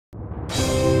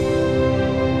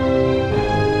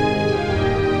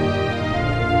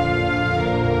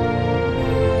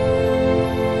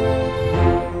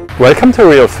Welcome to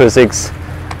Real Physics.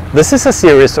 This is a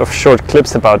series of short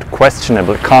clips about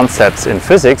questionable concepts in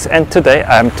physics, and today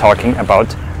I'm talking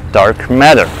about dark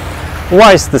matter.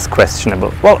 Why is this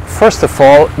questionable? Well, first of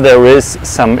all, there is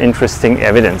some interesting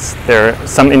evidence. There are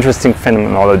some interesting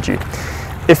phenomenology.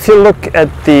 If you look at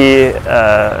the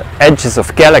edges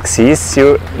of galaxies,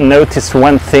 you notice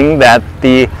one thing, that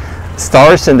the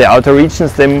stars in the outer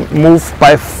regions, they move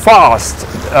by fast.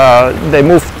 They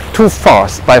move too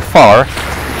fast by far.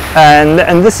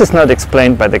 And this is not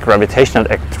explained by the gravitational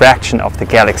attraction of the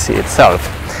galaxy itself.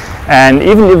 And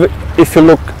even if you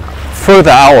look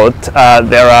further out,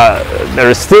 there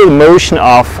is still motion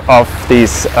of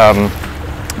these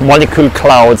molecule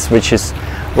clouds, which is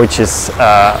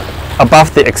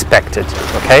above the expected.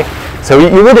 Okay, so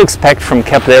you would expect from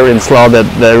Keplerian's law that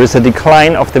there is a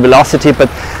decline of the velocity, but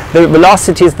the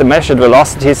velocities, the measured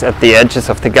velocities at the edges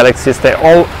of the galaxies, they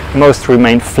almost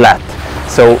remain flat.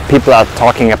 So people are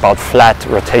talking about flat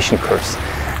rotation curves,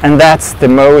 and that's the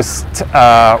most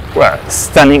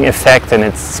stunning effect, and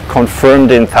it's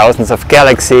confirmed in thousands of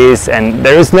galaxies, and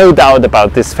there is no doubt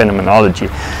about this phenomenology.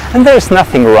 And there's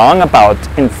nothing wrong about,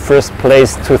 in first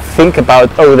place, to think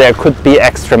about, oh, there could be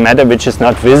extra matter which is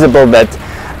not visible that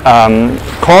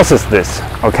causes this,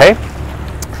 okay?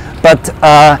 But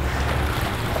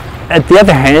at the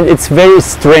other hand, it's very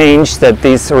strange that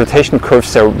these rotation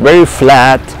curves are very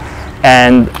flat.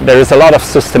 And there is a lot of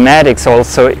systematics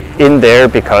also in there,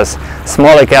 because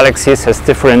smaller galaxies have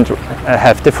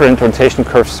different rotation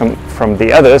curves from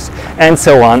the others, and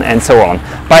so on and so on.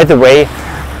 By the way,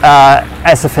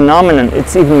 as a phenomenon,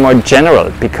 it's even more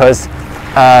general, because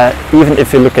even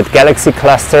if you look at galaxy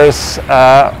clusters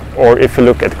or if you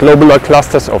look at globular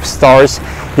clusters of stars,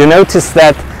 you notice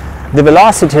that the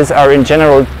velocities are in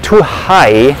general too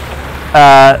high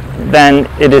than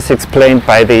it is explained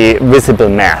by the visible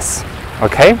mass.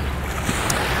 Okay,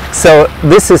 so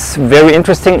this is very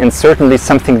interesting and certainly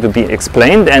something to be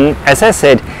explained. And as I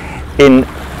said,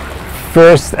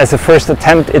 as a first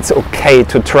attempt, it's okay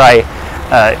to try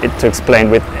it to explain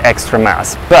with extra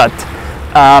mass. But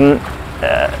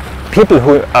people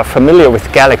who are familiar with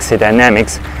galaxy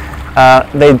dynamics,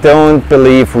 they don't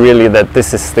believe really that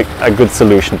this is a good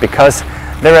solution, because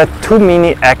there are too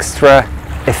many extra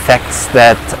effects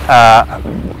that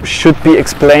should be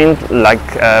explained, like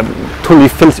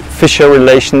Tully-Fisher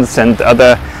relations and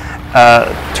other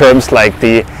terms, like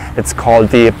it's called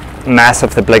the mass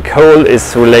of the black hole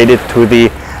is related to the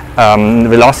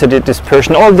velocity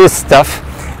dispersion. All this stuff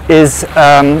is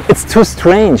it's too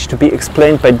strange to be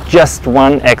explained by just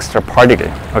one extra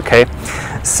particle. Okay,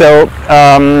 so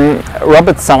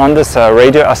Robert Saunders, a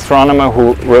radio astronomer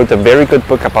who wrote a very good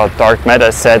book about dark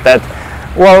matter, said that,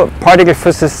 well, particle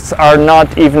physicists are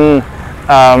not even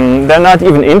they're not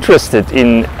even interested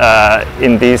in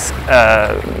these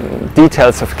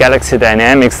details of galaxy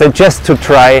dynamics. They just to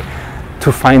try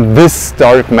to find this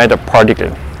dark matter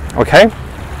particle. Okay,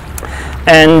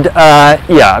 and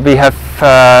yeah, we have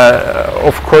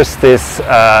of course this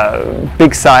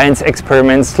big science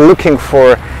experiments looking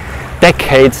for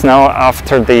decades now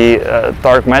after the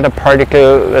dark matter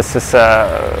particle. This is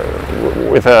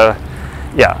with a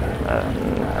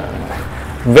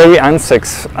very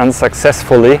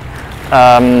unsuccessfully.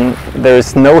 There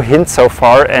is no hint so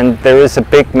far, and there is a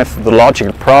big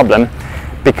methodological problem,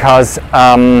 because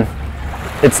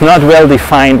it's not well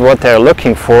defined what they're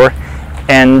looking for,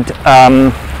 and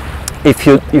if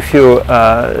you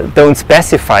don't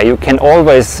specify, you can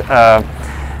always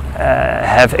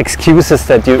have excuses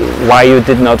that why you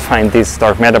did not find these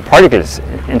dark matter particles.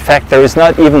 In fact, there is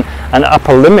not even an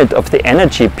upper limit of the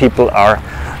energy people are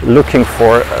looking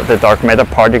for the dark matter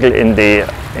particle in the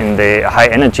high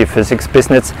energy physics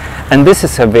business, and this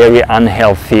is a very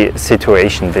unhealthy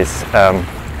situation. This,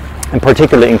 in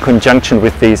particular, in conjunction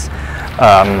with these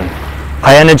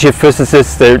high energy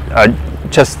physicists, they are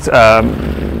just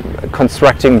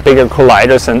constructing bigger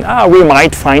colliders, and we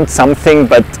might find something,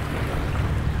 but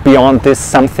beyond this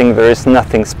something there is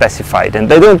nothing specified, and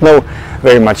they don't know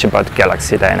very much about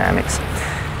galaxy dynamics.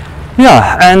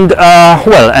 Yeah, and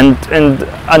well, and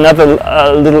another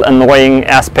little annoying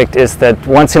aspect is that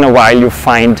once in a while you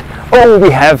find, oh, we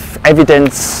have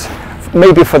evidence,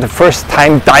 maybe for the first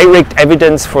time, direct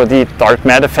evidence for the dark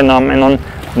matter phenomenon.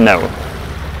 No,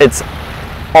 it's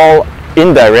all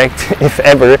indirect, if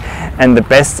ever, and the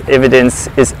best evidence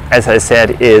is, as I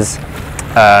said, is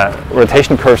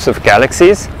rotation curves of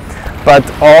galaxies, but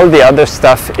all the other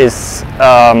stuff is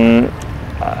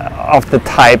of the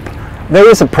type, there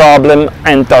is a problem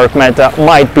and dark matter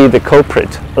might be the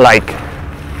culprit. Like,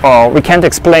 we can't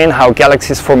explain how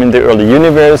galaxies form in the early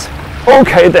universe,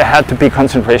 okay, there had to be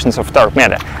concentrations of dark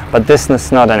matter, but this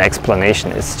is not an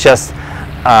explanation. It's just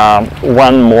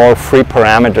one more free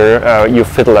parameter you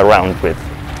fiddle around with.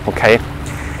 Okay,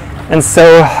 and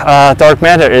so dark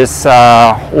matter is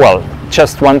well,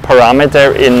 just one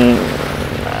parameter in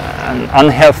an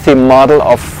unhealthy model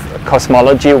of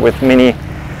cosmology with many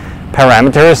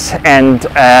parameters, and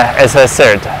as I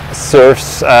said,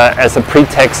 serves as a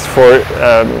pretext for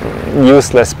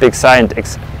useless big science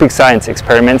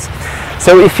experiments.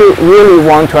 So if you really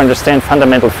want to understand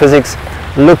fundamental physics,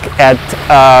 look at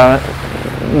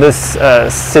this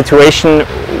situation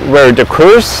where it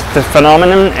occurs, the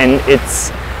phenomenon, and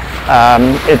it's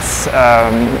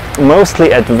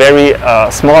mostly at very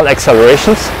small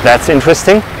accelerations. That's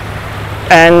interesting.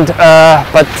 And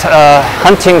but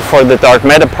hunting for the dark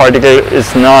matter particle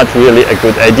is not really a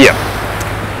good idea.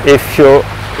 If you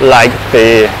like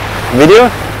the video,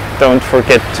 don't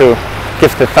forget to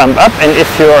give the thumb up, and if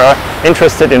you are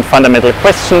interested in fundamental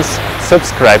questions,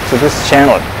 subscribe to this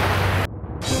channel.